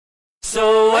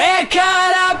So we're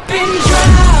caught up in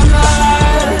drama.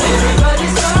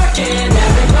 Everybody's talking,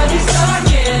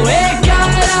 we're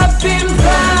caught up in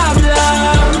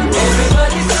problems.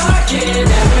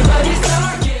 Everybody's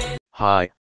talking.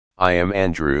 Hi, I am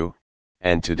Andrew,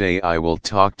 and today I will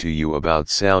talk to you about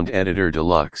Sound Editor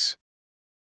Deluxe.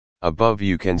 Above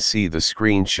you can see the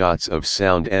screenshots of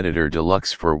Sound Editor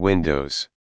Deluxe for Windows.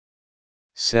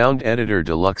 Sound Editor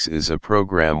Deluxe is a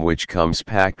program which comes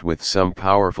packed with some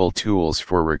powerful tools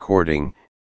for recording,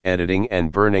 editing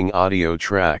and burning audio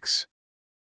tracks.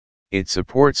 It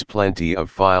supports plenty of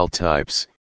file types,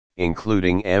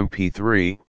 including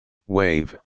MP3,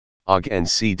 WAV, OGG and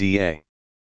CDA.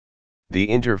 The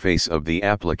interface of the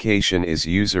application is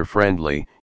user-friendly.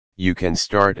 You can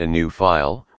start a new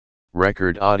file,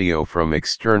 record audio from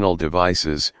external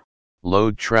devices,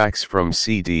 load tracks from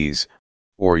CDs,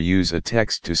 or use a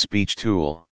text-to-speech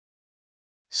tool.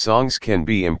 Songs can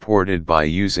be imported by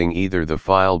using either the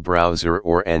file browser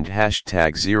or and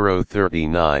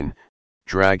 #039,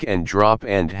 drag and drop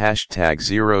and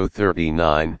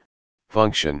 #039,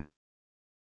 function.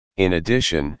 In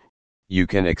addition, you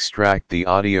can extract the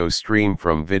audio stream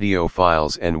from video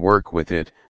files and work with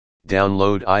it,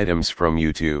 download items from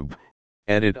YouTube,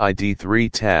 edit ID3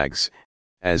 tags,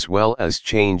 as well as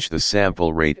change the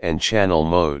sample rate and channel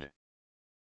mode.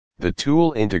 The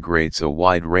tool integrates a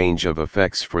wide range of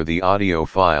effects for the audio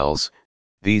files.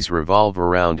 These revolve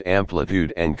around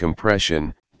amplitude and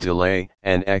compression, delay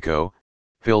and echo,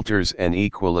 filters and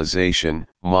equalization,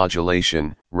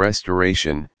 modulation,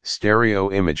 restoration,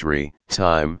 stereo imagery,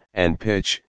 time and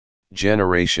pitch,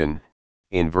 generation,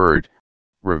 invert,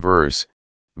 reverse,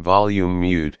 volume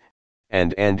mute,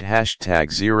 and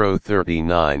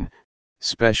 #039,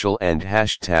 special and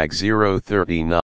 #039.